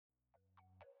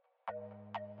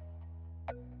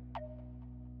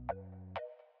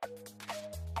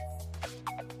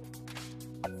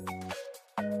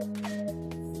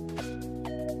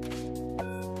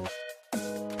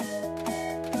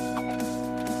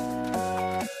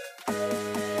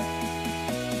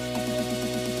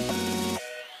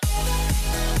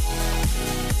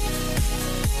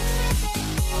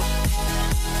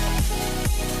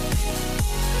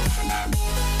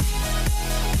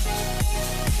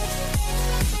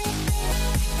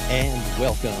And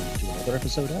welcome to another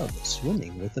episode of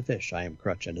Swimming with the Fish. I am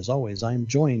Crutch, and as always, I am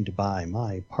joined by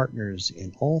my partners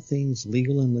in all things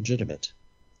legal and legitimate,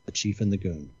 the Chief and the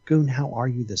Goon. Goon, how are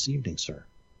you this evening, sir?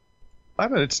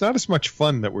 It's not as much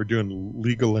fun that we're doing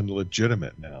legal and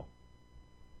legitimate now.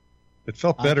 It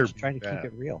felt better. I'm just trying to keep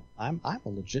it real. I'm a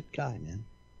legit guy, man.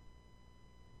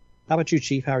 How about you,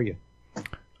 Chief? How are you?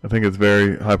 I think it's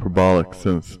very hyperbolic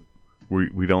since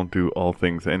we don't do all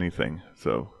things anything,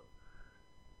 so...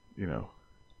 You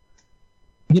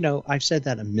know, I've said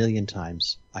that a million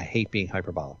times. I hate being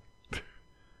hyperbolic.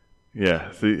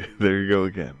 Yeah, see, there you go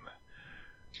again.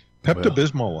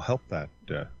 Pepto-Bismol will help that,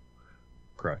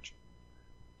 Crutch.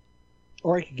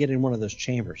 Or I could get in one of those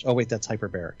chambers. Oh, wait, that's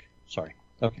hyperbaric. Sorry.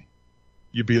 Okay.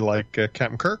 You'd be like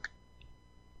Captain Kirk?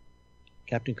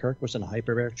 Captain Kirk was in a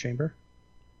hyperbaric chamber?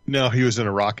 No, he was in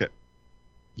a rocket.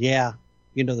 Yeah.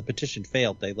 You know, the petition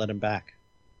failed. They let him back.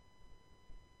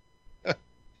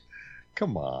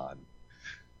 Come on.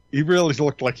 He really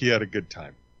looked like he had a good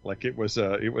time. Like it was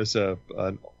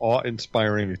an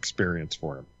awe-inspiring experience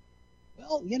for him.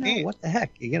 Well, you know, what the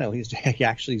heck? You know, he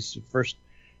actually is the first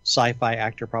sci-fi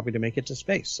actor probably to make it to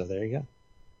space. So there you go.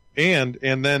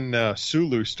 And then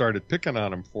Sulu started picking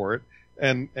on him for it,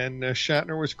 and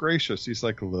Shatner was gracious. He's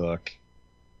like, look,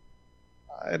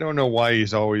 I don't know why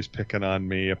he's always picking on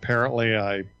me. Apparently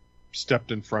I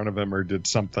stepped in front of him or did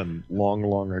something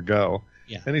long ago.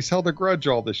 Yeah. And he's held a grudge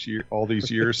all these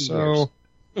years, so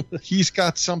he's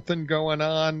got something going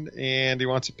on, and he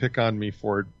wants to pick on me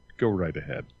for it. Go right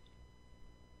ahead.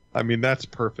 I mean, that's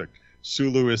perfect.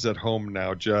 Sulu is at home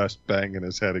now, just banging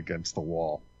his head against the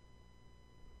wall.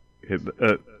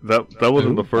 That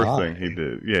wasn't the first thing he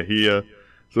did. Yeah,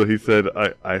 so he said,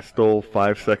 I stole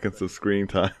 5 seconds of screen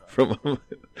time from him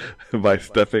by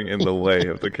stepping in the way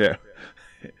of the camera.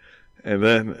 And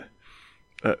then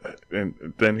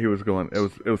he was going.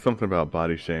 It was something about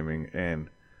body shaming, and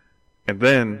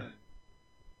then.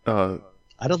 I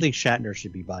don't think Shatner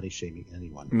should be body shaming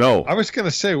anyone. No, I was going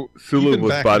to say Sulu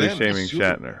was body shaming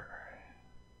Shatner.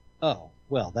 Oh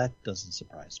well, that doesn't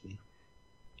surprise me.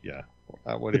 Yeah,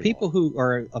 the people who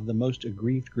are of the most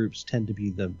aggrieved groups tend to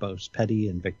be the most petty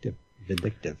and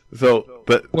vindictive. So,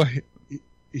 well,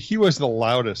 he was the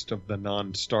loudest of the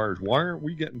non-stars. Why aren't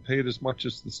we getting paid as much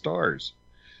as the stars?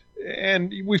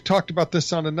 And we've talked about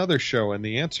this on another show, and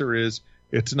the answer is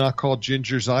it's not called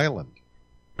Ginger's Island.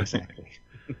 Exactly.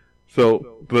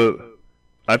 So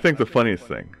I think the funniest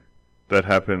thing that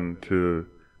happened to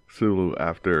Sulu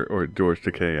or George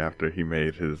Takei after he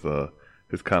made his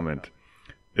comment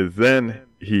is then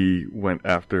he went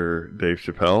after Dave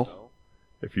Chappelle.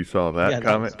 If you saw that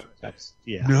comment,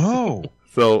 yeah. No.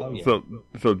 So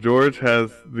George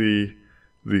has the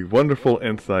wonderful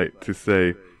insight to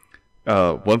say.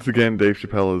 Once again, Dave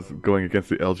Chappelle is going against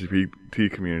the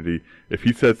LGBT community. If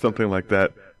he said something like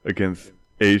that against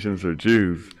Asians or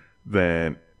Jews,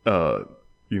 then no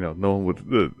one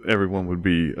would, everyone would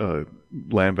be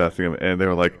lambasting him. And they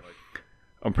were like,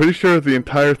 I'm pretty sure the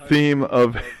entire theme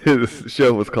of his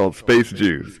show was called Space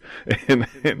Jews, and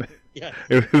yes.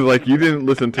 It was like you didn't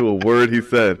listen to a word he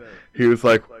said. He was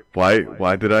like,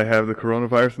 Why did I have the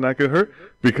coronavirus and not get hurt?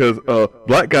 Because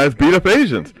black guys beat up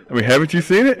Asians. I mean, haven't you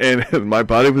seen it? And my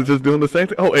body was just doing the same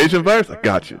thing. Oh, Asian virus? I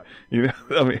got you. You know,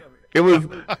 I mean, it was...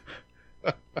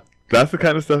 That's the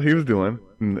kind of stuff he was doing.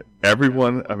 And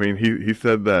everyone, I mean, he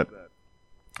said that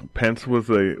Pence was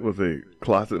a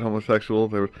closet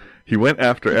homosexual. He went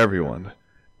after everyone.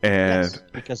 And yes,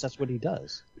 because that's what he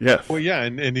does. Yes. Well, yeah,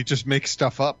 and he just makes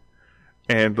stuff up.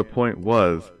 And the point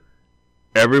was,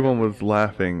 everyone was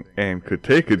laughing and could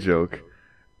take a joke,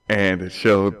 and it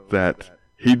showed that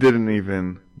he didn't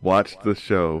even watch the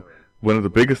show. One of the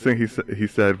biggest things he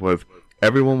said was,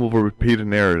 everyone will repeat a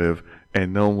narrative,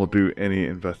 and no one will do any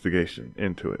investigation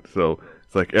into it. So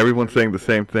it's like everyone's saying the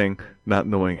same thing, not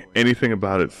knowing anything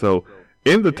about it. So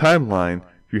in the timeline,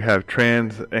 you have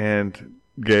trans and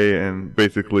gay and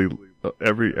basically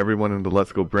everyone in the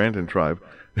Let's Go Brandon tribe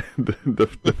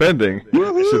defending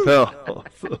Chappelle.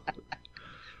 So,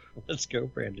 Let's go,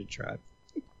 Brandon tribe.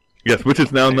 yes, which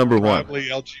is now number one. Probably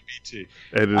LGBT.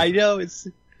 I know it's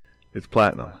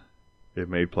platinum. It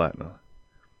made platinum.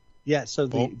 Yeah, so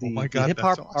the hip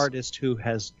hop artist who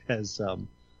has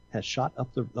shot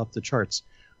up the charts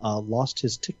lost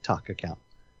his TikTok account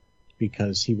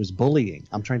because he was bullying.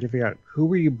 I'm trying to figure out, who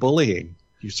were you bullying?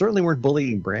 You certainly weren't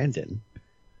bullying Brandon.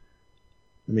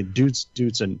 I mean, dude's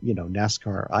a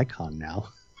NASCAR icon now.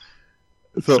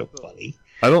 So funny.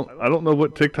 I don't know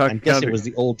what TikTok account. I guess it was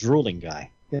the old drooling guy.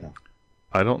 Yeah.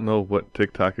 I don't know what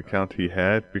TikTok account he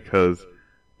had because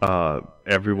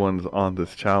everyone's on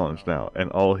this challenge now,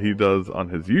 and all he does on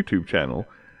his YouTube channel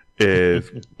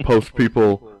is post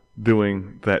people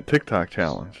doing that TikTok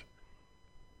challenge.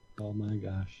 Oh my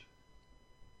gosh.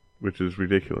 Which is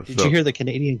ridiculous. Did you hear the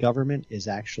Canadian government is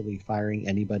actually firing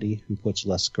anybody who puts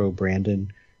 "Let's Go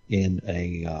Brandon" in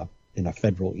a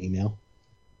federal email?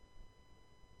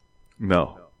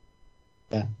 No.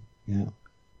 Yeah.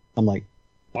 I'm like,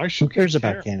 who cares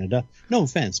about Canada? No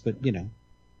offense, but you know.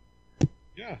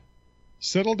 Yeah.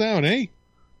 Settle down, eh?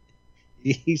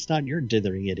 He's not your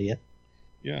dithering idiot.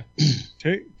 Yeah.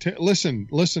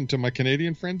 Listen to my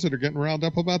Canadian friends that are getting riled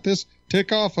up about this.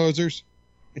 Take off, hosers.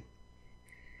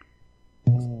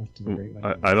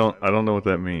 I don't know what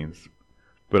that means,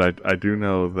 but I do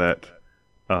know that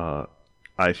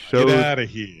I showed. Get out of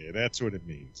here. That's what it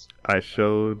means. I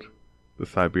showed the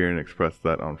Siberian Express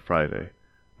that on Friday.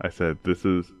 I said this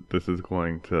is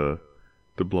going to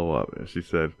blow up, and she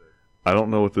said, I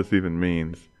don't know what this even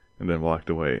means, and then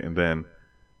walked away. And then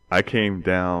I came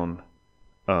down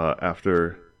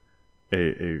after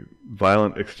a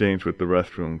violent exchange with the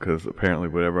restroom because apparently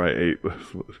whatever I ate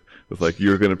was like,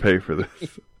 you're going to pay for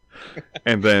this.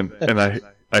 And then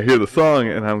I hear the song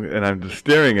and I'm just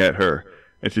staring at her,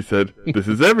 and she said, this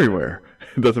is everywhere.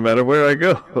 It doesn't matter where I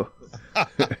go.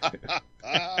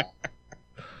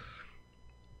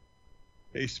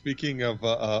 Hey, speaking of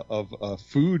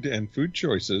food and food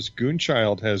choices,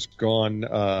 Goonchild has gone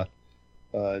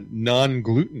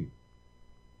non-gluten.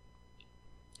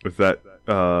 Is that?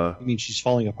 You mean she's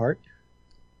falling apart?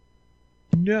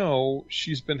 No,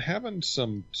 she's been having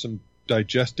some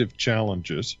digestive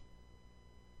challenges,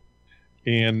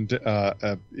 and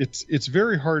it's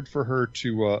very hard for her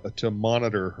to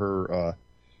monitor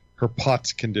her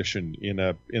POTS condition in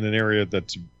an area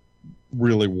that's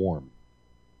really warm.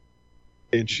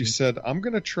 And she said, I'm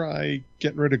going to try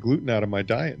getting rid of gluten out of my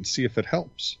diet and see if it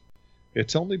helps.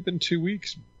 It's only been 2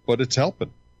 weeks, but it's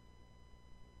helping.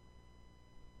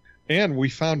 And we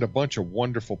found a bunch of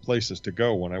wonderful places to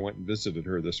go when I went and visited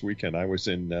her this weekend. I was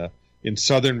in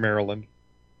southern Maryland,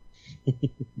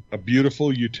 a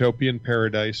beautiful utopian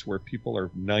paradise where people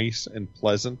are nice and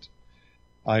pleasant.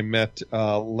 I met,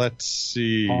 let's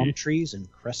see. Palm trees and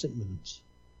crescent moons.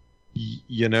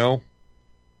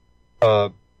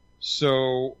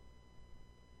 So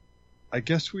I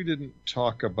guess we didn't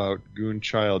talk about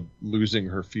Goonchild losing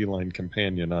her feline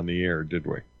companion on the air, did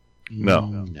we?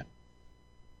 No.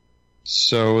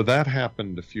 So that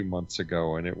happened a few months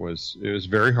ago, and it was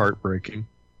very heartbreaking.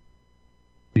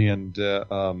 And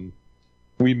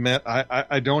we met.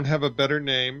 I don't have a better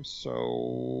name,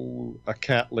 so a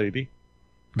cat lady.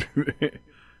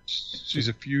 She's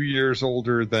a few years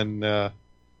older than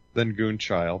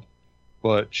Goonchild,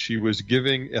 but she was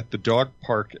giving at the dog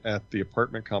park at the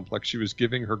apartment complex. She was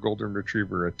giving her golden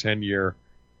retriever a 10-year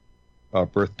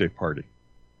birthday party.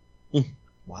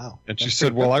 Wow. And she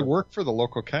said, "Well, I work for the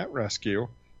local cat rescue,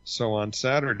 so on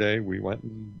Saturday we went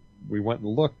and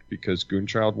looked because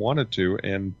Goonchild wanted to,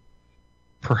 and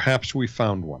perhaps we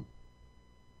found one."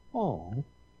 Oh.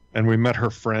 And we met her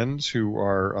friends who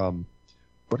are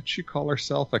what did she call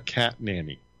herself? A cat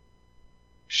nanny.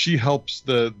 She helps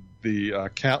the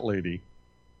cat lady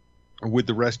with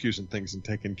the rescues and things and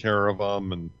taking care of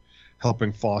them and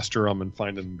helping foster them and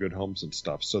finding them good homes and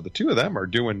stuff. So the two of them are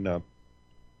doing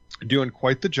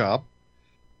quite the job,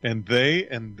 and they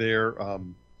and their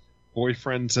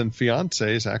boyfriends and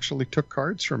fiancés actually took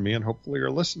cards from me and hopefully are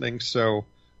listening. So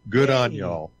good on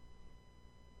y'all.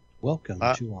 Welcome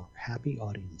to our happy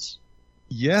audience.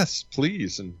 Yes,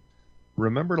 please, and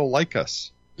remember to like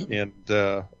us, and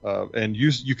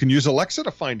you can use Alexa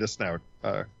to find us now.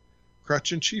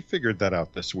 Crutch and she figured that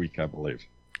out this week, I believe.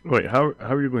 Wait, how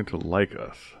are you going to like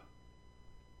us?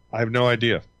 I have no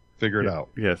idea. Figure it out.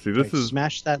 Yeah, see, this is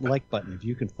smash that like button if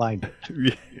you can find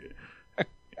it.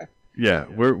 Yeah,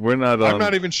 we're not on. I'm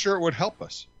not even sure it would help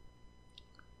us.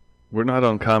 We're not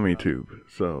on CommieTube,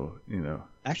 so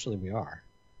Actually, we are.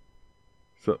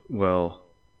 So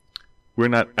we're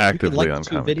not actively on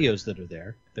CommieTube. CommieTube. Videos that are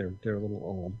there. They're a little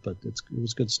old, but it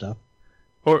was good stuff.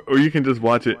 Or you can just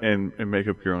watch it and make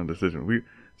up your own decision. We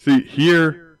see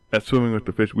here at Swimming with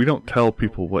the Fish, we don't tell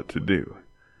people what to do.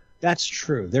 That's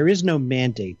true. There is no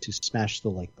mandate to smash the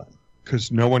like button.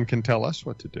 Because no one can tell us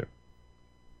what to do.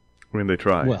 When they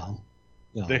try. Well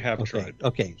they have tried.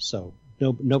 Okay, so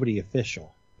nobody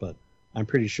official, but I'm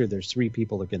pretty sure there's 3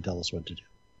 people that can tell us what to do.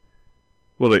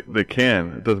 Well, they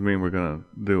can. It doesn't mean we're going to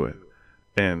do it.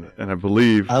 And I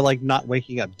believe... I like not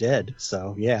waking up dead,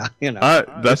 so yeah,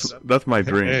 that's my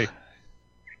dream. Hey.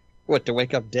 What, to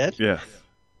wake up dead? Yes.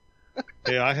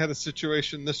 Hey, I had a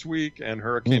situation this week, and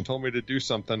Hurricane told me to do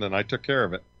something, and I took care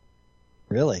of it.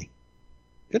 Really?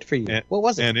 Good for you. What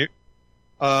was it?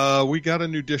 And we got a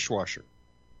new dishwasher.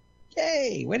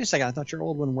 Yay! Wait a second. I thought your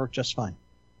old one worked just fine.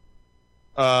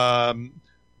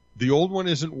 The old one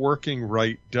isn't working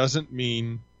right doesn't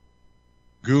mean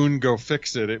Goon, go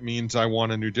fix it. It means I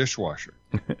want a new dishwasher.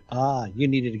 You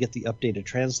needed to get the updated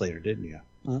translator, didn't you?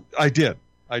 Huh? I did.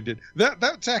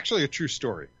 That's actually a true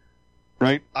story,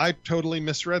 right? I totally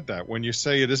misread that. When you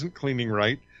say it isn't cleaning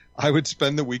right, I would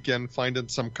spend the weekend finding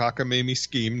some cockamamie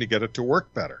scheme to get it to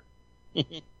work better.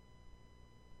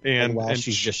 and while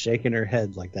she's just shaking her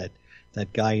head like that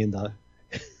guy in the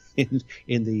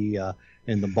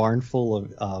in the barn full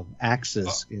of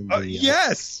axes.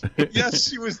 Yes,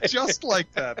 she was just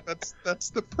like that. That's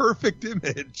the perfect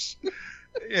image.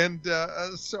 And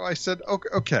so I said,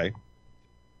 okay,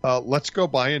 let's go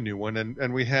buy a new one.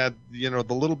 And we had, the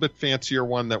little bit fancier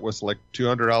one that was like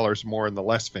 $200 more than the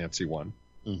less fancy one.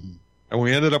 Mm-hmm. And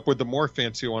we ended up with the more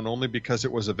fancy one only because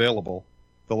it was available.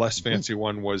 The less fancy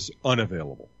one was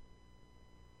unavailable.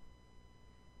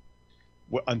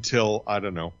 Until, I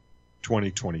don't know,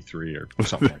 2023 or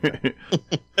something like that.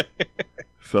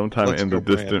 Sometime in the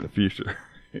distant future.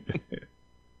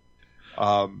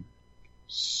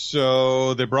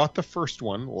 So they brought the first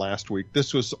one last week.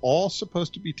 This was all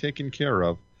supposed to be taken care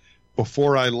of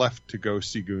before I left to go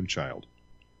see Goonchild.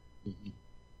 Mm-hmm.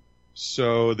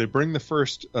 So they bring the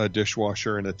first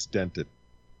dishwasher and it's dented.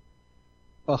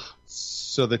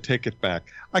 So they take it back.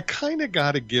 I kind of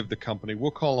got to give the company,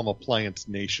 we'll call them Appliance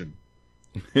Nation.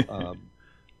 They don't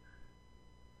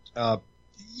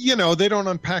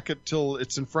unpack it till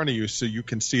it's in front of you so you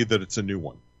can see that it's a new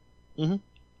one. Mm-hmm.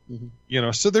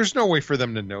 Mm-hmm. So there's no way for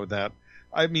them to know that.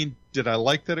 I mean, did I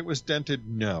like that it was dented?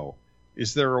 No.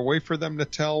 Is there a way for them to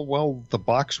tell? Well, the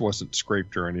box wasn't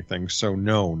scraped or anything, so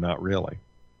no, not really.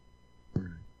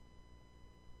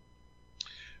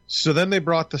 So then they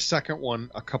brought the second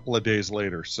one a couple of days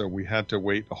later, so we had to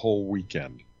wait a whole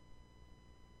weekend.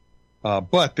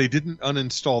 But they didn't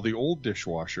uninstall the old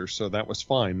dishwasher, so that was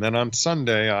fine. Then on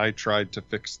Sunday, I tried to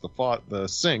fix the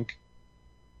sink,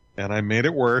 and I made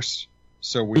it worse.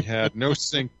 So we had no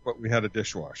sink, but we had a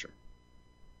dishwasher.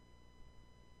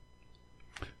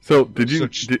 So did you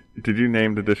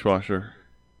name the dishwasher?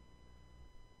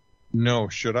 No,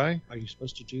 should I? Are you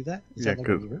supposed to do that?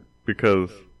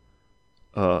 Because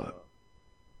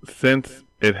since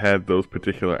it had those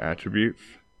particular attributes,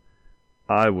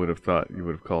 I would have thought you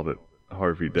would have called it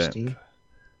Harvey Dent.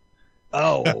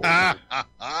 Oh.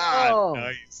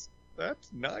 Nice. That's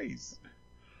nice.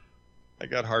 I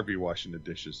got Harvey washing the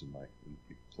dishes in my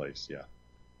place, yeah.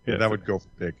 That would go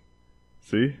big.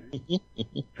 See?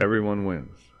 Everyone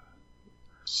wins.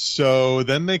 So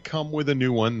then they come with a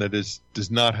new one that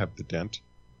does not have the dent.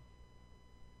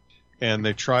 And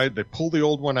they pull the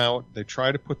old one out, they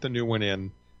try to put the new one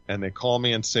in, and they call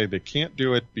me and say they can't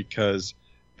do it because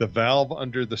the valve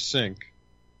under the sink,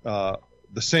 the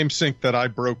same sink that I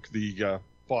broke the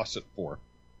faucet for,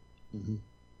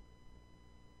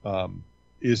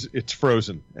 it's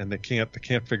frozen, and they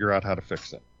can't figure out how to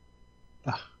fix it.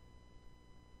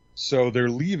 So they're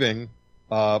leaving,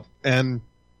 and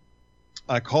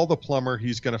I call the plumber.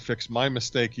 He's going to fix my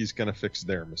mistake. He's going to fix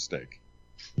their mistake.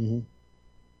 Mm-hmm.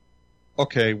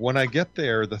 Okay, when I get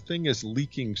there, the thing is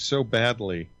leaking so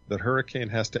badly that Hurricane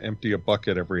has to empty a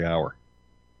bucket every hour.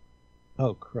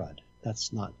 Oh, crud.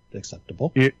 That's not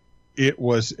acceptable.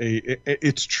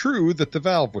 It's true that the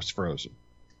valve was frozen.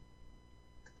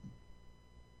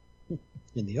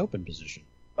 In the open position.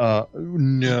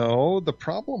 No, the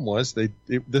problem was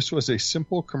this was a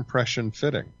simple compression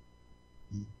fitting.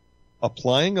 Mm.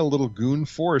 Applying a little Goon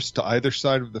force to either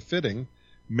side of the fitting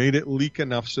made it leak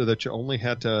enough so that you only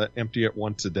had to empty it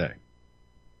once a day.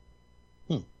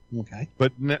 Okay.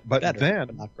 But Better, then,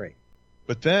 but not great.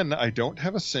 But then I don't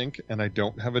have a sink and I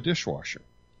don't have a dishwasher.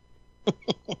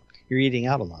 You're eating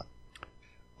out a lot.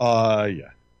 Yeah.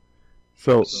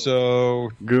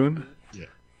 So Goon?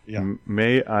 Yeah.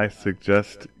 May I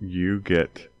suggest you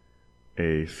get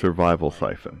a survival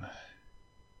siphon?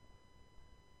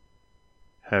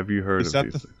 Have you heard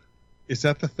of these? Is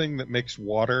that the thing that makes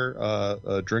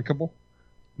water drinkable?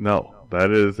 No,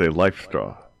 that is a life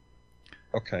straw.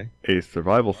 Okay. A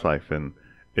survival siphon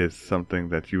is something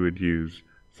that you would use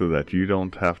so that you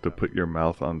don't have to put your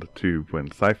mouth on the tube when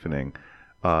siphoning.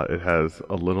 It has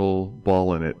a little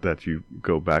ball in it that you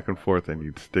go back and forth and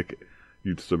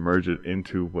you'd submerge it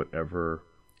into whatever.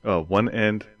 One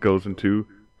end goes into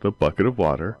the bucket of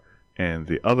water, and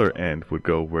the other end would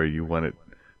go where you want it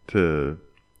to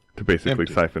basically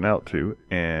empty. Siphon out to,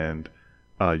 and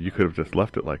you could have just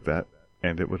left it like that,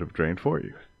 and it would have drained for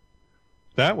you.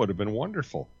 That would have been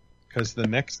wonderful, because the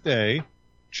next day,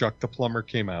 Chuck the plumber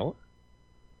came out,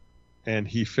 and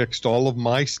he fixed all of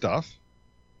my stuff,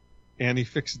 and he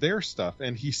fixed their stuff.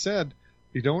 And he said,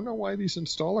 you don't know why these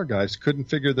installer guys couldn't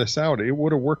figure this out. It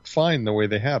would have worked fine the way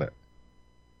they had it.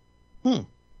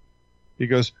 He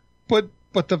goes, but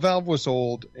the valve was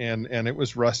old and it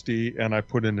was rusty, and I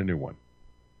put in a new one.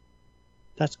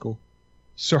 That's cool.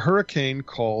 So Hurricane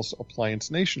calls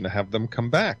Appliance Nation to have them come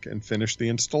back and finish the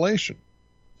installation.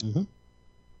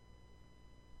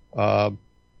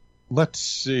 Let's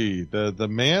see. The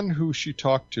man who she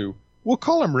talked to, we'll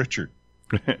call him Richard,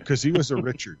 because he was a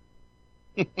Richard,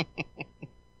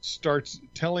 starts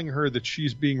telling her that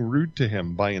she's being rude to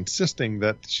him by insisting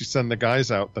that she send the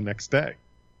guys out the next day.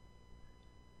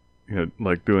 You know,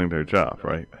 like doing their job,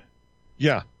 right?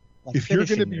 Yeah. Like if you're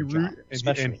going to be job,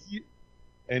 rude,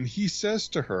 and he says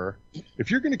to her,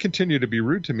 if you're going to continue to be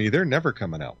rude to me, they're never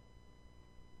coming out.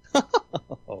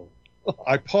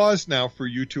 I pause now for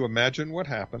you to imagine what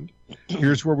happened.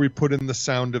 Here's where we put in the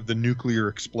sound of the nuclear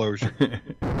explosion.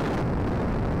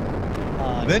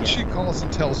 Then she calls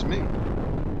and tells me.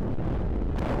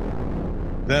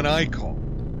 Then I call.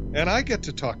 And I get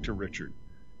to talk to Richard.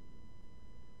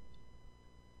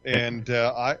 And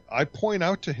I point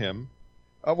out to him,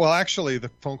 well, actually, the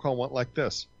phone call went like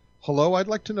this. Hello, I'd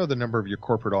like to know the number of your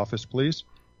corporate office, please.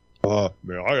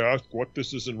 May I ask what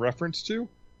this is in reference to?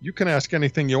 You can ask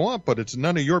anything you want, but it's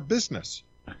none of your business.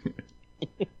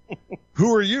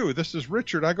 Who are you? This is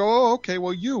Richard. I go, oh, okay,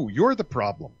 well, you're the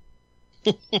problem.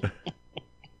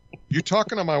 You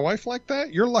talking to my wife like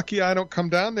that? You're lucky I don't come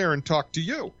down there and talk to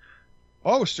you.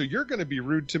 Oh, so you're going to be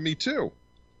rude to me too.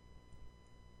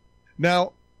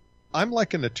 Now, I'm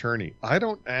like an attorney. I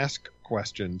don't ask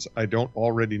questions I don't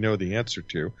already know the answer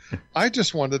to. I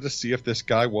just wanted to see if this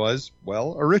guy was,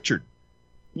 well, a Richard.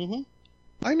 Mm-hmm.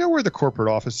 I know where the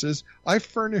corporate office is. I've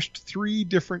furnished 3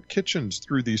 different kitchens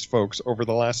through these folks over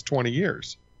the last 20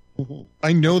 years. Mm-hmm.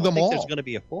 I know them all. There's going to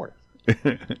be a 4th.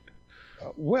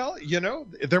 Well,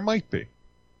 there might be,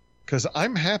 because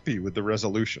I'm happy with the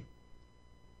resolution.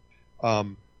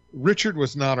 Richard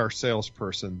was not our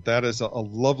salesperson. That is a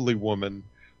lovely woman.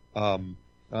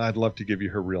 I'd love to give you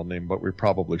her real name, but we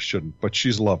probably shouldn't. But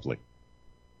she's lovely.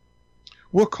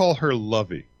 We'll call her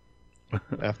Lovey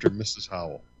after Mrs.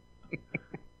 Howell.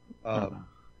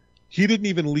 He didn't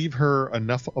even leave her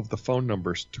enough of the phone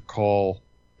numbers to call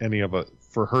any of us,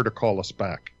 for her to call us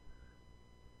back.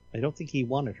 I don't think he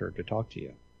wanted her to talk to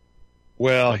you.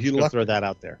 Well, he left. Throw that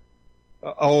out there.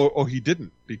 He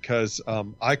didn't, because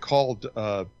I called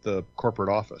the corporate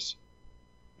office,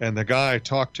 and the guy I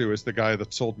talked to is the guy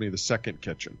that sold me the second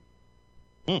kitchen.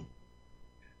 And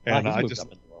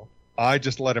I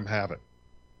just let him have it.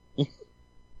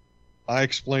 I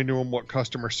explained to him what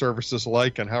customer service is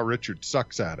like and how Richard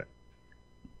sucks at it.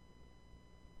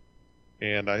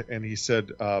 And he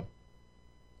said,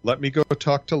 let me go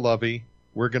talk to Lovey.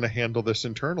 We're going to handle this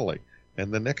internally.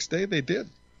 And the next day they did.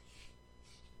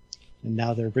 And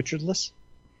now they're Richardless?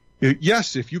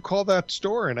 Yes, if you call that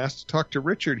store and ask to talk to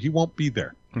Richard, he won't be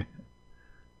there.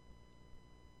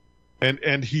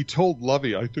 And he told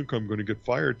Lovey, I think I'm going to get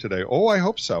fired today. Oh, I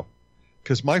hope so.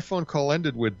 Because my phone call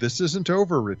ended with, this isn't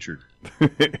over, Richard.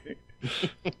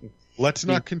 Let's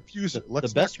not confuse it.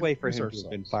 The best way for him to have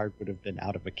been fired would have been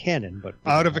out of a cannon. But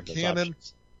out of a cannon,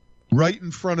 right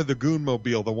in front of the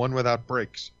Goonmobile, the one without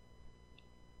brakes.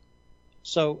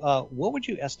 So what would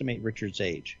you estimate Richard's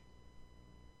age?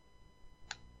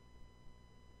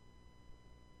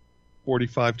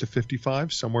 45 to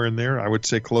 55, somewhere in there. I would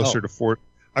say closer to 40.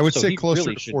 I would say closer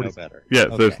really to 40. Know better. Yes,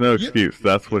 okay. There's no excuse.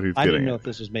 That's what he's getting. I didn't know if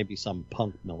this was maybe some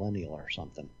punk millennial or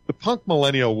something. The punk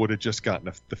millennial would have just gotten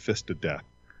the fist of death.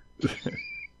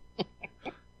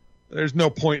 There's no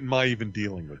point in my even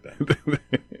dealing with that.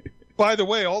 By the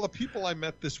way, all the people I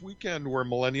met this weekend were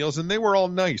millennials, and they were all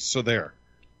nice. So there.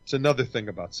 It's another thing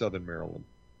about Southern Maryland.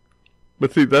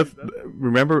 But see,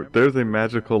 remember, there's a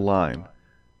magical line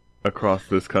across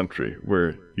this country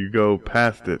where you go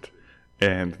past it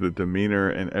and the demeanor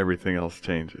and everything else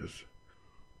changes.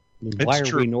 Why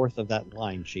are we north of that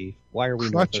line, Chief? Why are we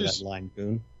north of that line,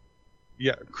 Goon?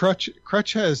 Yeah,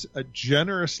 Crutch has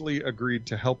generously agreed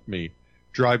to help me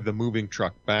drive the moving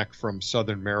truck back from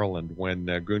Southern Maryland when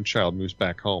Goonchild moves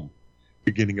back home,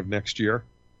 beginning of next year.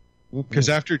 Because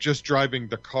after just driving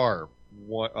the car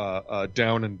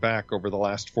down and back over the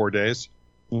last 4 days,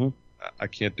 I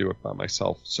can't do it by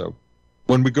myself. So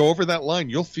when we go over that line,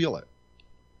 you'll feel it.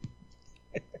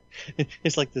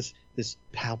 It's like this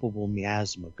palpable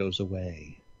miasma goes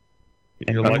away.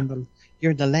 And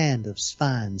you're in the land of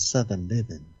fine southern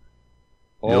living.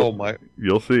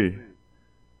 You'll see.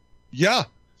 Yeah.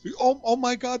 Oh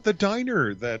my God, the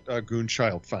diner that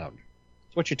Goonchild found.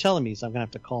 So what you're telling me is I'm going to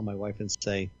have to call my wife and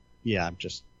say, yeah, I'm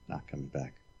just not coming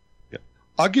back. Yeah.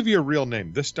 I'll give you a real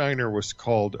name. This diner was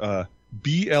called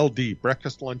BLD,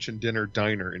 Breakfast, Lunch, and Dinner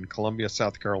Diner in Columbia,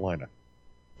 South Carolina.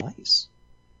 Nice.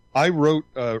 I wrote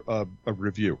a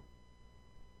review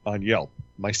on Yelp,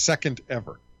 my second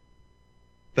ever.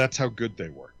 That's how good they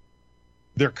were.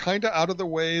 They're kind of out of the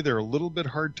way. They're a little bit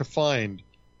hard to find.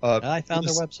 I found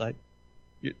their website.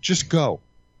 Just go.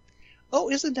 Oh,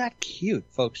 isn't that cute,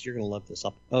 folks? You're going to love this.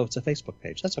 Oh, it's a Facebook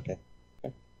page. That's okay.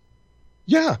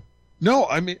 Yeah. No,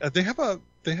 I mean they have a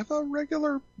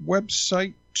regular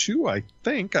website too. I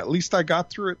think at least I got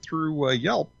through it through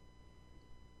Yelp.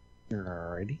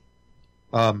 Alrighty.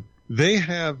 They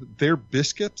have their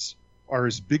biscuits are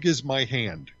as big as my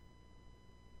hand.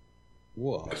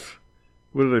 Whoa.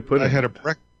 What did they put? I had a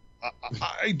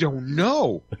I don't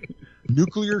know.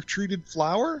 Nuclear treated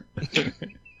flour.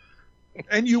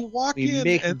 And you walk in. We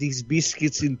make these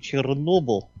biscuits in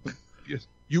Chernobyl.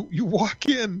 You walk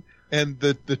in, and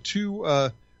the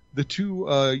two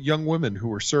young women who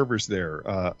were servers there,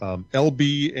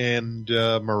 LB and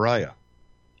Mariah,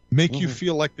 make you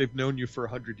feel like they've known you for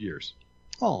 100 years.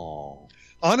 Oh,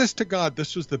 honest to God,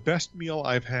 this was the best meal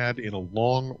I've had in a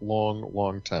long, long,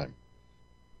 long time.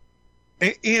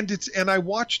 And I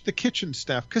watched the kitchen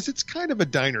staff because it's kind of a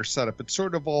diner setup. It's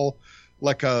sort of all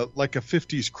like a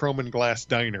 50s chrome and glass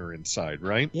diner inside,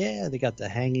 right? Yeah, they got the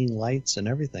hanging lights and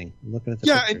everything. I'm looking at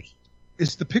the pictures.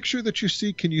 Is the picture that you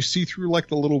see, can you see through like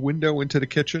the little window into the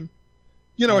kitchen?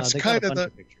 You know, it's kind of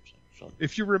the pictures,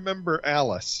 if you remember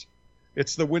Alice,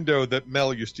 it's the window that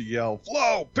Mel used to yell,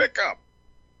 "Flo, pick up,"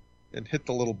 and hit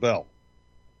the little bell.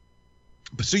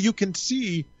 So you can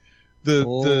see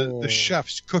the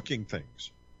chefs cooking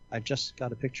things. I just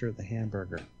got a picture of the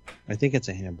hamburger. I think it's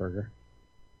a hamburger.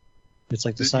 It's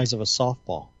like the size of a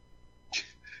softball.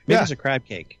 Maybe it's a crab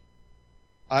cake.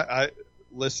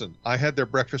 Listen, I had their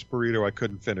breakfast burrito. I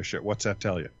couldn't finish it. What's that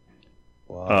tell you?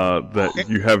 Wow. That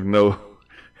you have no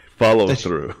follow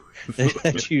through.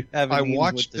 I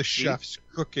watched the chefs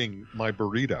cooking my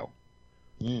burrito.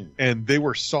 And they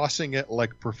were saucing it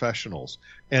like professionals,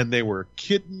 and they were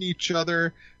kidding each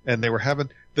other, and they were having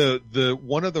the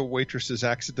one of the waitresses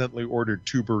accidentally ordered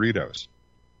 2 burritos,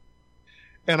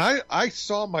 and I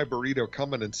saw my burrito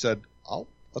coming and said, I'll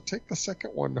take the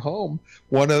second one home.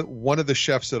 One of the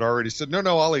chefs had already said,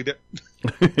 no, I'll eat it.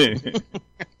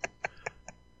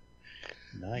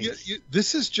 Nice.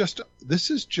 This is just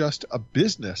a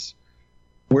business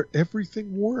where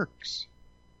everything works.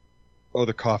 Oh,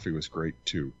 the coffee was great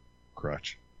too,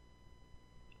 Crutch.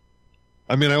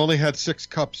 I mean, I only had 6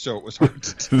 cups, so it was hard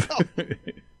to tell.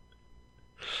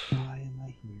 Why am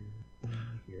I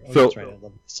here? Oh, so, that's right. I love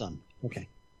the sun. Okay.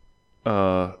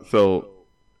 So,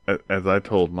 as I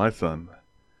told my son,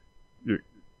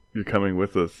 you're coming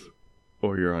with us,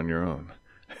 or you're on your own.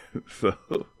 So,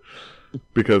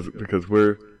 because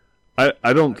I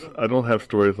don't have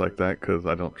stories like that because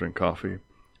I don't drink coffee.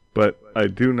 But I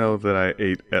do know that I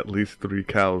ate at least 3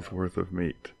 cows worth of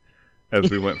meat as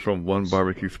we went from one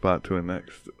barbecue spot to the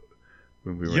next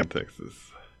when we were in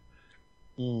Texas.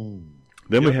 Then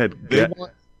we had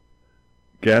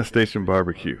gas station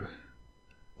barbecue.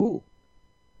 Ooh.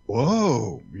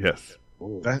 Whoa. Yes.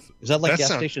 Is that like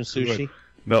gas station sushi? Good.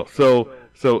 No.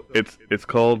 So it's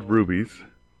called Ruby's,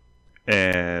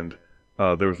 and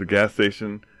there was a gas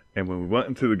station, and when we went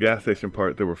into the gas station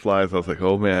part, there were flies. I was like,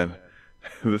 oh man.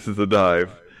 This is a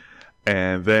dive.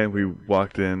 And then we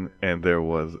walked in, and it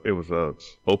was a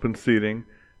open seating,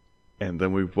 and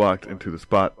then we walked into the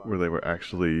spot where they were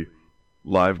actually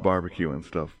live barbecue and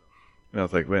stuff. And I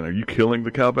was like, man, are you killing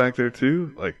the cow back there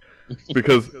too? Like,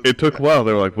 because it took a while.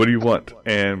 They were like, what do you want?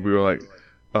 And we were like,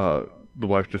 the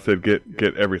wife just said,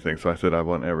 get everything. So I said, I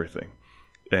want everything.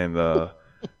 And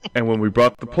and when we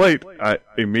brought the plate, I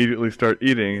immediately start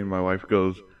eating, and my wife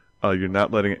goes, you're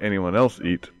not letting anyone else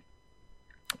eat.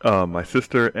 My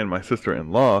sister and my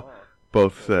sister-in-law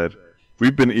both said,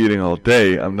 we've been eating all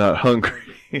day, I'm not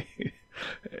hungry.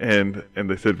 and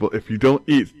they said, well, if you don't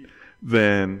eat,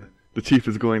 then the chief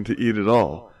is going to eat it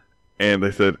all. And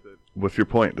they said, what's your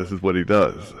point? This is what he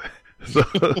does.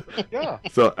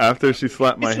 So after she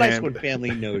slapped my hand... It's nice when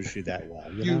family knows you that well.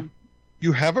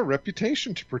 You have a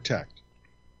reputation to protect.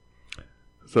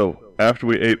 So after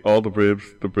we ate all the ribs,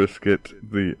 the brisket,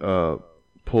 the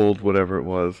pulled whatever it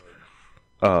was,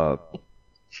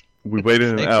 we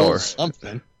waited an hour.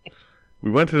 Something.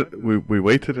 We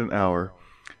waited an hour,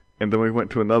 and then we went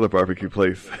to another barbecue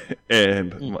place.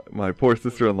 And my poor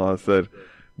sister-in-law said,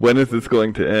 "When is this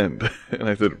going to end?" And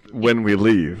I said, "When we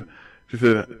leave." She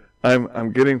said,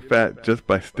 "I'm getting fat just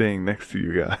by staying next to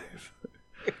you guys."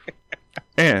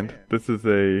 And this is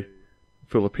a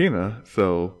Filipina,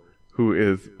 so who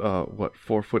is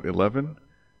 4'11",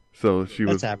 So she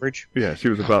was average. Yeah, she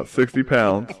was about 60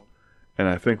 pounds, and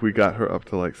I think we got her up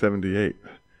to like 78.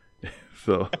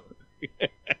 So.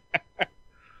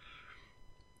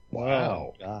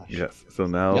 Wow. Gosh. Yes. So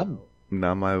now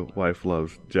my wife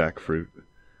loves jackfruit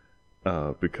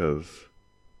because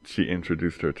she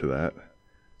introduced her to that,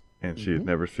 and she had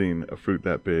never seen a fruit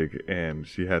that big, and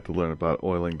she had to learn about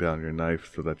oiling down your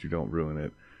knife so that you don't ruin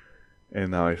it.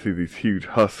 And now I see these huge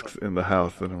husks in the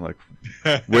house, and I'm like,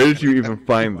 where did you even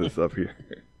find this up here?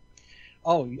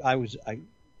 Oh, I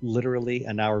literally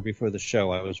an hour before the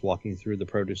show, I was walking through the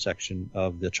produce section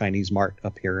of the Chinese mart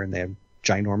up here, and they have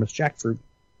ginormous jackfruit.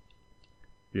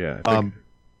 Yeah. I think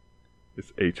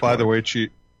it's H. By the way,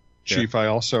 Chief, I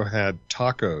also had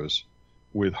tacos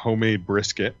with homemade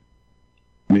brisket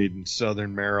made in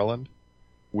Southern Maryland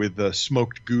with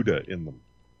smoked Gouda in them.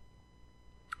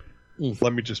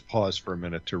 Let me just pause for a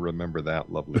minute to remember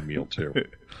that lovely meal too.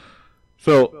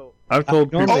 So I've told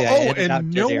people. Normally I edit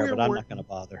out dead air, but I'm not going to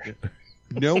bother.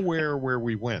 Nowhere where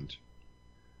we went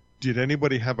did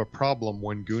anybody have a problem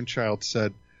when Goonchild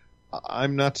said,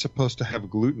 "I'm not supposed to have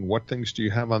gluten. What things do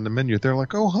you have on the menu?" They're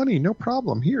like, "Oh, honey, no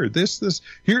problem. Here, this,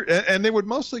 here," and they would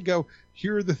mostly go,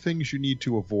 "Here are the things you need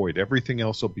to avoid. Everything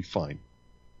else will be fine."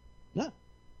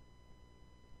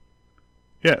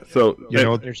 Yeah, so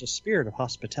there's a spirit of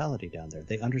hospitality down there.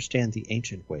 They understand the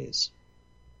ancient ways.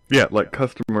 Yeah, like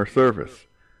customer service.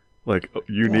 Like,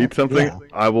 you need something,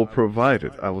 I will provide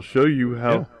it. I will show you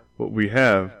what we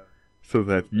have so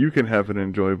that you can have an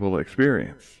enjoyable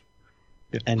experience.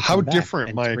 And how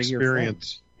different my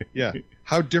experience. Yeah,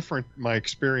 how different my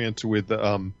experience with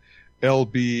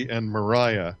LB and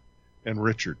Mariah and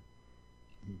Richard.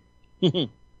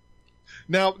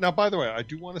 Now, by the way, I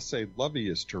do want to say Lovey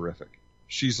is terrific.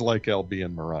 She's like LB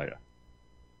and Mariah.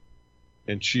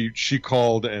 And she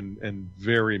called and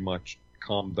very much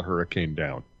calmed the hurricane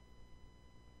down.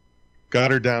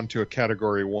 Got her down to a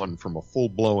Category 1 from a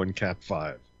full-blown Cat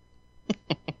 5.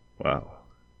 Wow.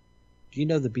 Do you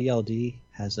know the BLD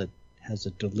has a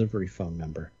delivery phone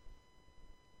number?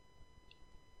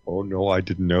 Oh, no, I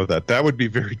didn't know that. That would be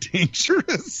very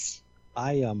dangerous.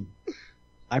 I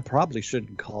probably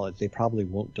shouldn't call it. They probably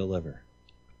won't deliver.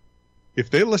 If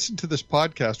they listen to this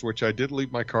podcast, which I did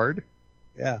leave my card,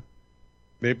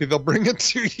 maybe they'll bring it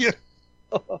to you.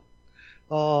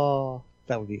 Oh,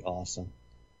 that would be awesome.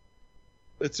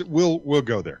 We'll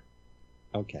go there.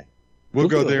 Okay. We'll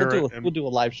go there. We'll do a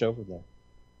live show from there.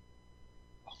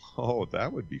 Oh,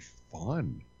 that would be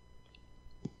fun.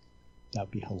 That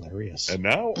would be hilarious. And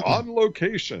now on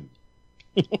location.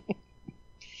 In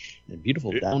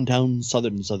beautiful downtown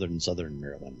southern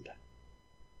Maryland.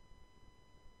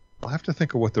 I'll have to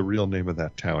think of what the real name of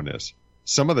that town is.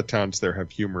 Some of the towns there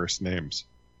have humorous names.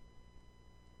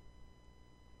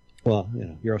 Well,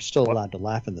 you're still allowed to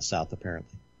laugh in the South,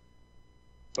 apparently.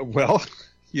 Well,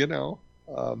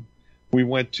 we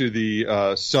went to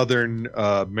the Southern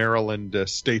Maryland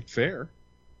State Fair.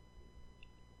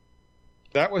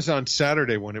 That was on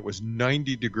Saturday when it was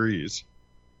 90 degrees.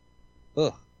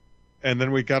 Ugh. And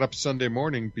then we got up Sunday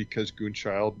morning because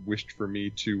Goonchild wished for me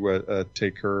to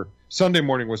take her. Sunday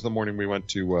morning was the morning we went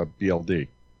to BLD.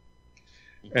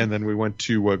 And then we went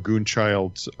to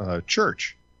Goonchild's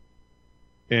church.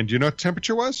 And do you know what the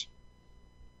temperature was?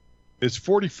 It's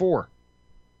 44.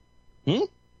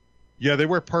 Yeah, they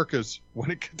wear parkas when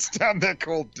it gets down that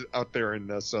cold out there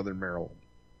in Southern Maryland.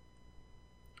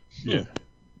 Yeah.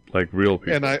 Like real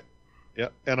people.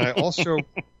 And I also,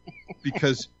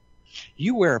 because...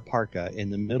 You wear a parka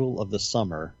in the middle of the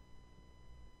summer.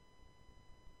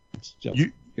 I'm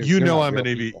an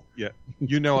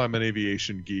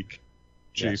aviation geek,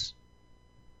 Chief. Yes.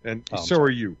 And so are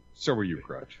you. So are you,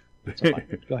 Crutch. Go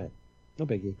ahead. No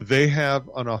biggie. They have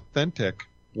an authentic,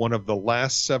 one of the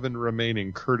last 7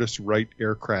 remaining Curtiss Wright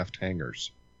aircraft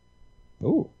hangars.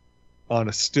 Ooh. On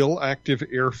a still active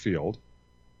airfield.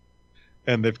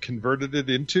 And they've converted it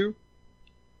into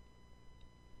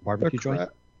barbecue joint.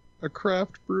 A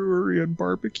craft brewery and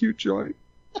barbecue joint.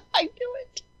 I knew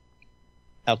it.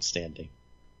 Outstanding.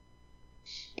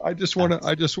 I just want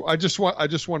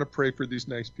to pray for these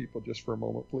nice people just for a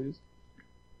moment, please.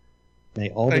 May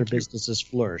all their businesses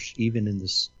flourish, even in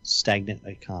this stagnant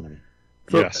economy.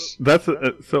 So yes,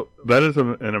 that is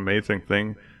an amazing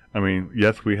thing. I mean,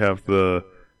 yes, we have the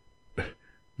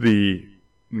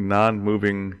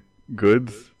non-moving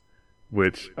goods,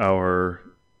 which our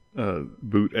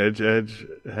Boot Edge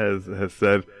has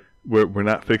said we're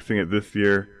not fixing it this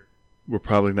year. We're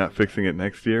probably not fixing it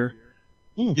next year.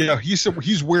 Yeah,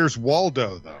 he's Where's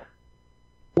Waldo though.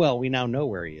 Well, we now know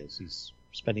where he is. He's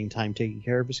spending time taking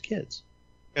care of his kids.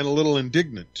 And a little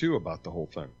indignant too about the whole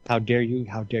thing. How dare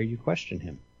you question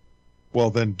him? Well,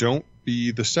 then don't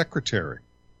be the secretary.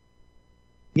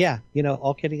 Yeah,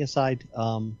 all kidding aside,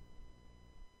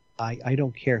 I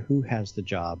don't care who has the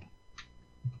job.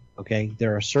 Okay,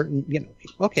 there are certain,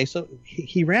 okay, so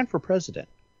he ran for president.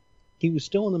 He was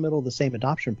still in the middle of the same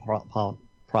adoption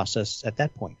process at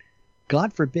that point.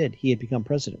 God forbid he had become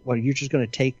president. What, you're just going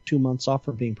to take 2 months off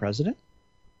from being president?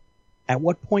 At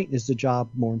what point is the job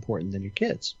more important than your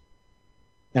kids?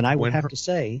 And I would have to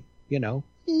say, if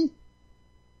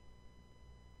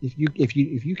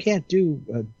you can't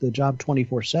do the job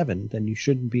 24/7, then you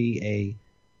shouldn't be a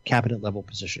cabinet level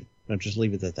position. I'll just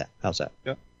leave it at that. How's that?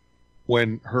 Yeah.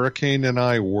 When Hurricane and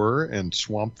I were, and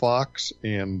Swamp Fox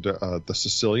and the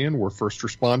Sicilian were first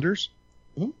responders,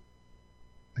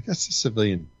 I guess the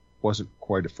civilian wasn't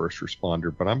quite a first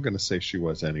responder, but I'm going to say she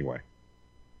was anyway.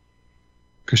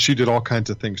 Because she did all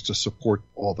kinds of things to support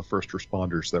all the first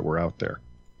responders that were out there.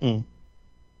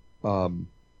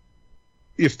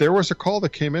 If there was a call that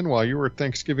came in while you were at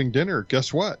Thanksgiving dinner,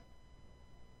 guess what?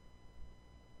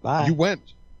 Bye. You went.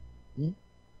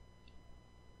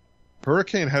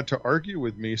 Hurricane had to argue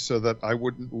with me so that I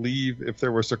wouldn't leave if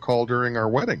there was a call during our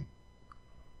wedding.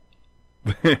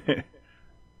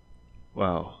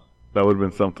 Wow, that would have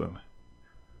been something.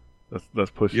 That's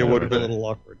pushing. Yeah, would have been a little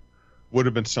awkward. Would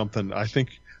have been something. I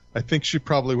think she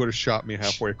probably would have shot me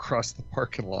halfway across the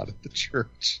parking lot at the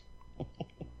church.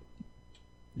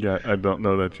 Yeah, I don't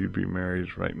know that you'd be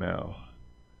married right now.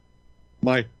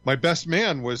 My best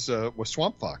man was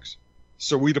Swamp Fox,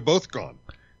 so we'd have both gone.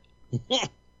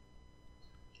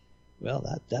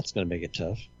 Well, that's going to make it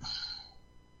tough.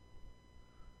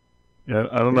 Yeah,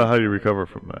 I don't know how you recover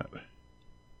from that.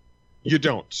 You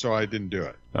don't, so I didn't do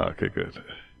it. Oh, okay, good.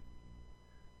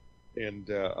 And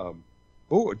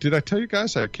did I tell you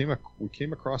guys we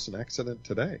came across an accident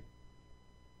today?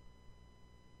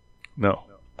 No.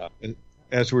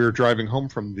 As we were driving home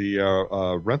from the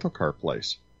rental car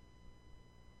place,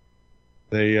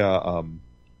 a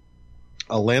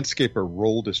landscaper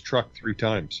rolled his truck 3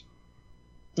 times.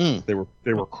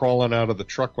 They were crawling out of the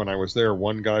truck when I was there.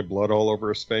 One guy, blood all over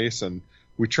his face, and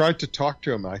we tried to talk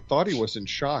to him. I thought he was in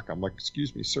shock. I'm like,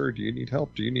 "Excuse me, sir, do you need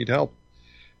help? Do you need help?"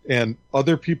 And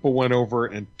other people went over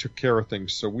and took care of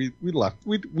things. So we left.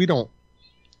 We don't.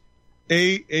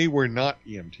 We're not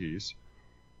EMTs.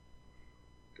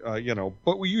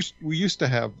 But we used to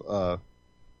have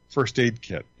first aid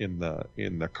kit in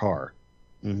the car,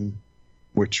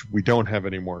 which we don't have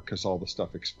anymore because all the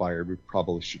stuff expired. We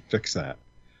probably should fix that.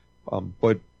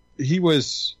 But he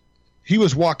was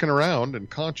walking around and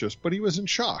conscious, but he was in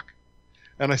shock.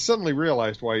 And I suddenly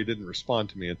realized why he didn't respond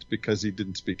to me. It's because he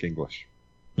didn't speak English.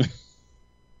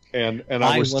 and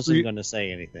I wasn't going to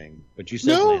say anything, but you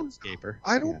said landscaper.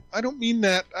 I don't mean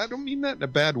that. I don't mean that in a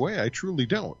bad way. I truly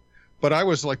don't. But I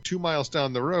was like 2 miles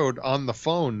down the road on the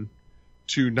phone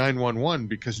to 911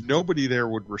 because nobody there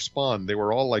would respond. They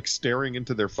were all like staring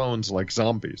into their phones like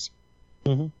zombies.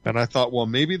 And I thought, well,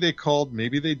 maybe they called,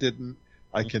 maybe they didn't.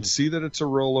 I can see that it's a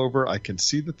rollover. I can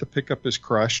see that the pickup is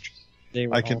crushed. They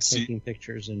were all taking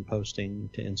pictures and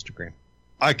posting to Instagram.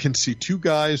 I can see 2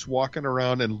 guys walking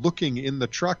around and looking in the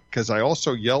truck because I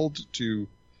also yelled to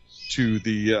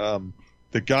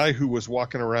the guy who was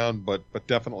walking around, but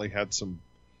definitely had some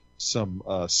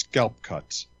scalp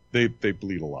cuts. They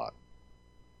bleed a lot.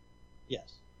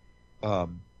 Yes.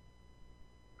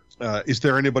 Is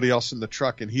there anybody else in the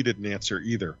truck? And he didn't answer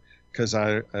either because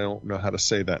I don't know how to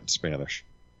say that in Spanish.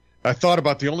 I thought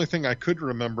about the only thing I could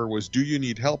remember was "Do you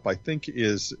need help?" I think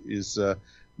is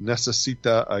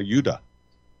necesita ayuda.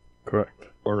 Correct.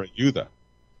 Or ayuda.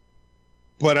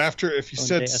 But if he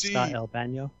said "sí," el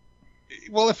baño?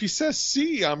 Well, if he says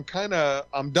 "sí,"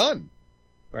 I'm done.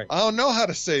 Right. I don't know how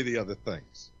to say the other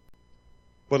things,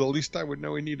 but at least I would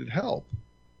know he needed help.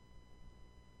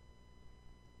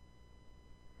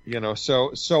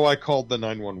 So I called the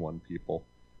 911 people,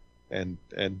 and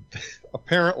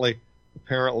apparently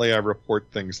I report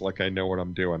things like I know what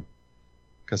I'm doing,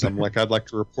 because I'm like, I'd like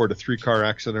to report a 3-car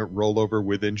accident rollover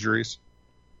with injuries.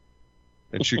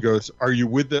 And she goes, Are you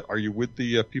with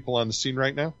the people on the scene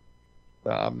right now?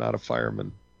 I'm not a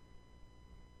fireman.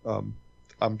 I'm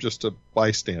just a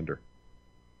bystander.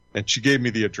 And she gave me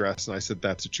the address, and I said,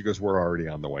 that's it. She goes, we're already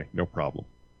on the way. No problem.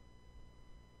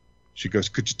 She goes,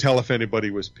 could you tell if anybody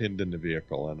was pinned in the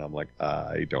vehicle? And I'm like,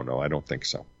 I don't know. I don't think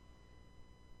so.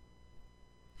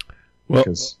 Well,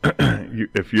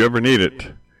 if you ever need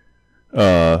it,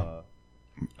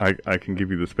 I can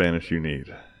give you the Spanish you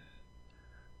need.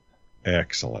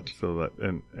 Excellent. So that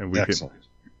and we Excellent.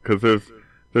 can, because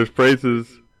there's phrases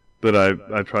that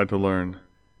I tried to learn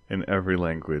in every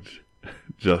language,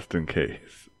 just in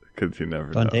case, because you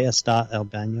never know. ¿Dónde está el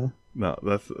baño? No,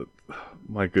 that's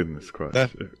my goodness,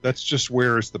 Crush. That's just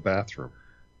where is the bathroom.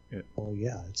 Yeah. Well,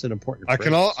 yeah, it's an important.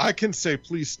 I can say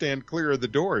please stand clear of the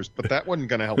doors, but that wasn't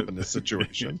going to help in this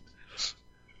situation.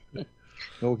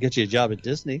 We'll get you a job at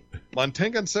Disney.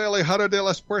 Manténganse alejado de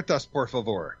las puertas, por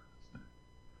favor.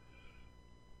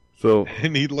 So,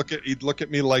 and he'd look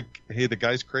at me like, hey, the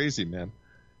guy's crazy, man.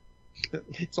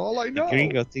 That's all I know.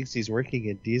 Gringo thinks he's working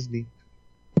at Disney.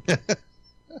 That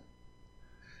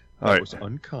right. was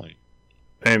unkind.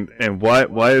 And why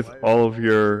is all of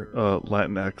your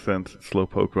Latin accents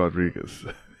Slowpoke Rodriguez?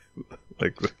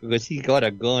 Like because he got a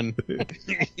gun.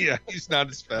 Yeah, he's not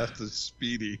as fast as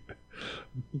Speedy.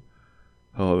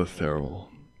 Oh, that's terrible.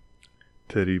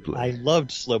 Teddy Blake. I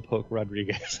loved Slowpoke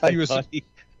Rodriguez.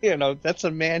 That's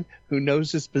a man who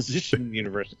knows his position in the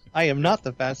universe. I am not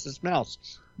the fastest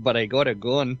mouse, but I got a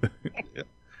gun. Yeah.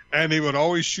 And he would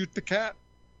always shoot the cat.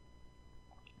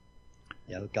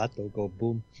 El gato go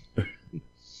boom.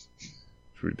 It's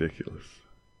ridiculous.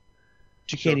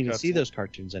 You can't even see those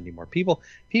cartoons anymore. People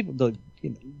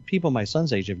my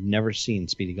son's age have never seen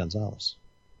Speedy Gonzales.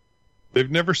 They've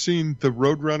never seen the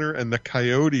Roadrunner and the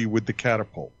Coyote with the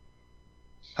catapult.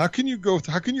 How can you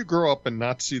grow up and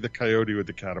not see the Coyote with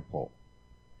the catapult?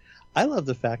 I love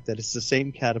the fact that it's the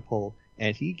same catapult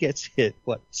and he gets hit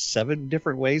 7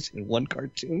 different ways in one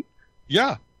cartoon?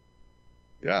 Yeah.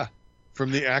 Yeah.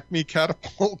 From the Acme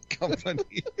Catapult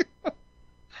Company.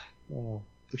 Oh,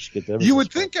 we should get them. You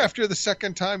would think after the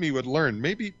second time he would learn.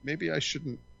 Maybe I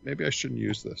shouldn't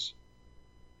use this.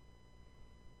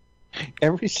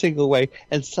 Every single way,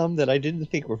 and some that I didn't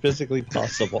think were physically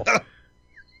possible.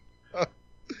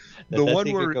 The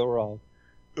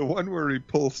one where he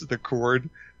pulls the cord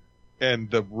and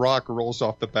the rock rolls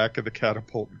off the back of the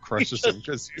catapult and crushes him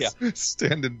because he's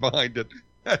standing behind it.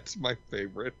 That's my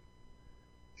favorite.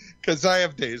 Because I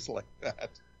have days like that.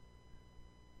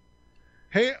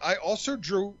 Hey, I also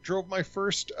drove my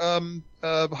first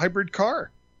hybrid car.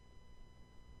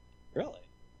 Really?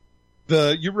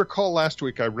 You recall last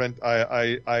week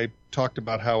I talked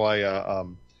about how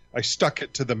I stuck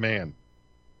it to the man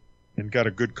and got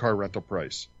a good car rental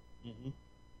price. Mm-hmm.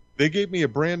 They gave me a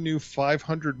brand new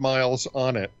 500 miles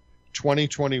on it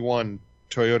 2021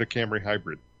 Toyota Camry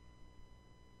hybrid.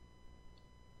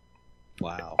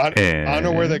 Wow. I don't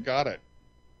know where they got it.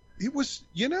 It was,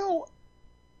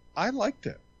 I liked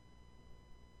it.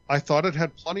 I thought it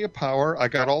had plenty of power. I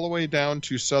got all the way down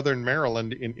to southern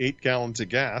Maryland in 8 gallons of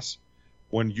gas,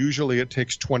 when usually it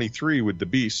takes 23 with the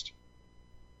Beast.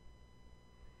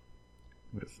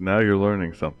 Yes, now you're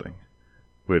learning something,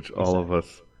 which all of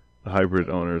us hybrid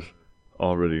owners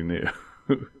already knew.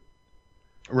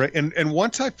 Right, and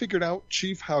once I figured out,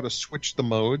 Chief, how to switch the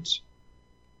modes,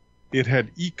 it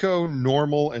had Eco,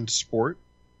 Normal, and Sport.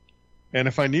 And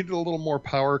if I needed a little more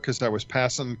power because I was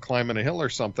climbing a hill or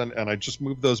something, and I just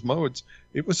moved those modes,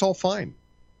 it was all fine.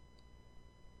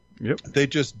 Yep. They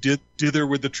just dither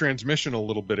with the transmission a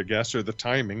little bit, I guess, or the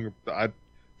timing. I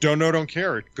don't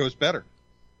care. It goes better.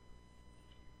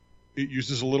 It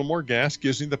uses a little more gas,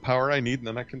 gives me the power I need, and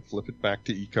then I can flip it back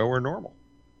to Eco or Normal.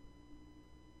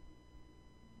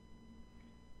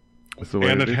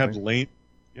 And it had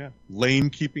lane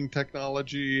keeping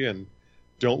technology and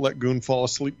don't let Goon fall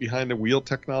asleep behind the wheel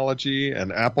technology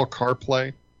and Apple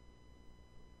CarPlay.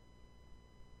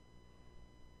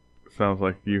 Sounds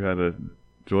like you had a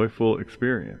joyful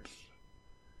experience.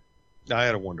 I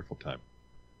had a wonderful time.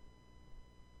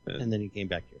 And then you came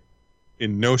back here.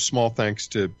 In no small thanks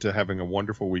to having a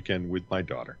wonderful weekend with my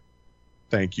daughter.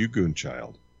 Thank you,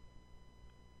 Goonchild.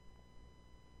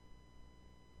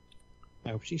 I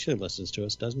hope she still listens to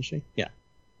us, doesn't she? Yeah.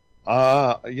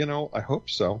 I hope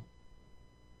so.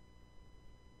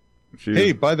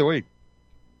 Hey, by the way,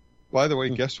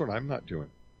 guess what I'm not doing?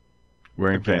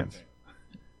 Wearing pants.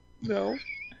 No.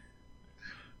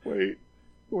 Wait,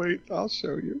 I'll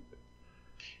show you.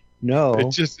 No.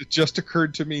 It just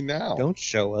occurred to me now. Don't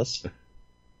show us.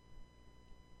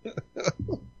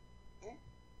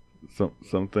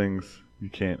 Some things you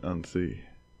can't unsee.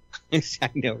 I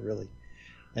know, really.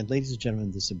 And ladies and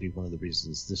gentlemen, this would be one of the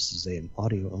reasons this is an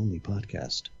audio-only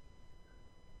podcast.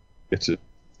 It's it.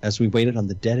 As we waited on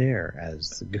the dead air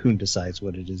as the Goon decides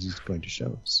what it is he's going to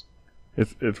show us.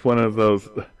 It's one of those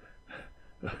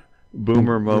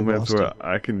boomer moments where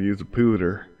I can use a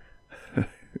pooter.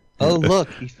 Oh, look,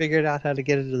 he figured out how to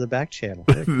get into the back channel.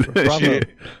 Bravo.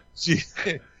 Gee.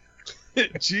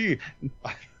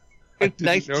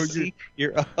 Nice to see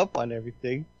you're up on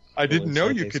everything. I didn't know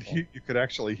you could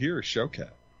actually hear a Showcat.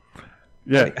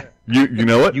 Yeah, you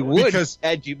know what? You would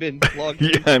had you been logged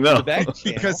I know. the back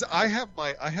channel. Because I have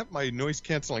my noise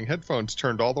canceling headphones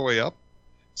turned all the way up,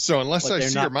 So unless I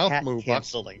see your mouth move,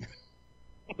 canceling.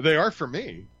 They are for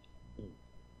me.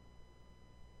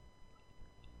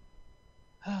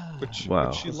 Wow.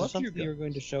 Is there something you were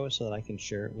going to show us so that I can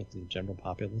share it with the general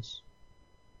populace?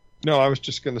 No, I was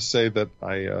just going to say that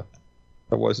I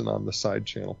wasn't on the side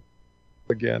channel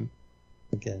again.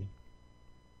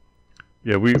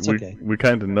 Yeah, we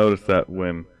kind of noticed that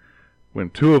when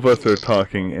two of us are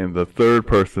talking and the third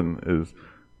person is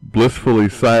blissfully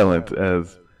silent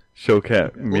as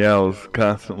Showcat meows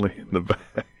constantly in the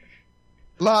back.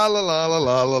 La la la la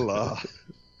la la la.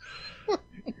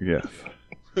 Yes.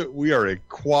 We are a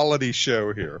quality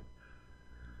show here.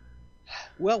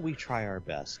 Well, we try our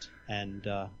best, and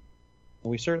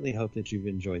we certainly hope that you've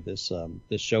enjoyed this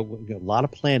show. A lot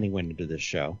of planning went into this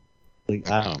show. I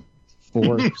don't know,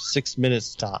 4-6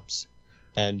 minutes tops,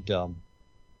 and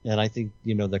I think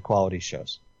the quality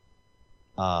shows.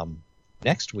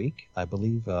 Next week, I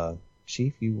believe,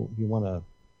 Chief, you want to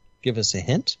give us a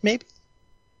hint, maybe?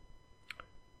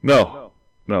 No,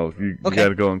 you got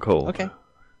to go in cold. Okay.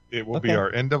 It will be our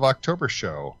end of October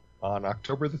show on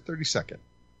October the 32nd.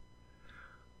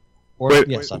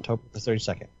 October the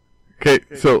 32nd. Okay,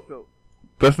 so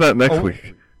that's not next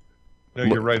week. No,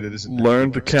 you're right. It isn't.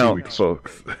 Learn to count,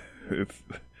 folks.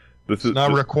 This is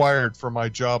not required for my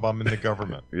job. I'm in the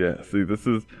government. Yeah. See, this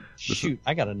is. Shoot,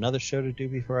 I got another show to do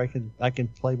before I can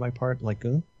play my part. Like,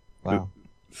 wow.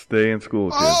 Stay in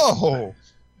school, kids. Oh.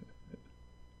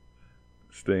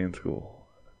 Stay in school.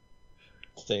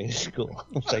 Stay in school.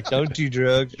 It's like, don't do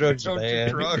drugs. Drugs are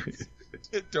bad. Don't do drugs.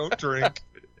 Don't drink.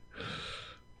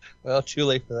 Well, too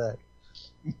late for that.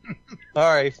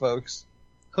 All right, folks.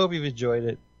 Hope you've enjoyed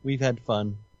it. We've had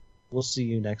fun. We'll see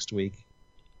you next week.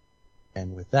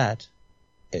 And with that,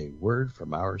 a word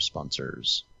from our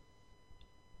sponsors.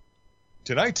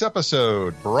 Tonight's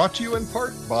episode brought to you in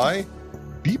part by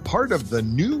Be part of the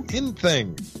new in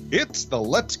thing. It's the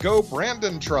Let's Go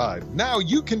Brandon Tribe. Now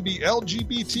you can be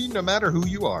LGBT no matter who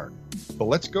you are. The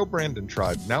Let's Go Brandon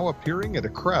Tribe now appearing at a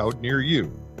crowd near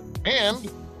you.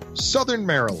 And Southern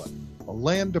Maryland, a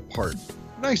land apart,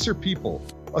 nicer people,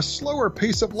 a slower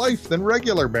pace of life than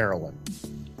regular Maryland.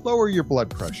 Lower your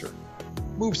blood pressure.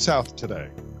 Move south today.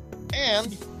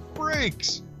 And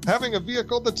brakes. Having a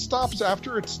vehicle that stops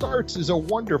after it starts is a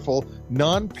wonderful,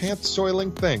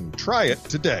 non-pants-soiling thing. Try it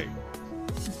today.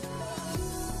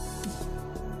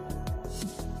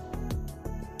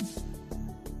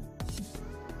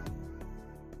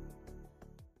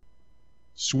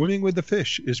 Swimming with the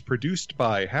Fish is produced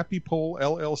by Happy Pole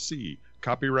LLC.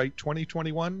 Copyright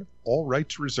 2021, all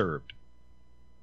rights reserved.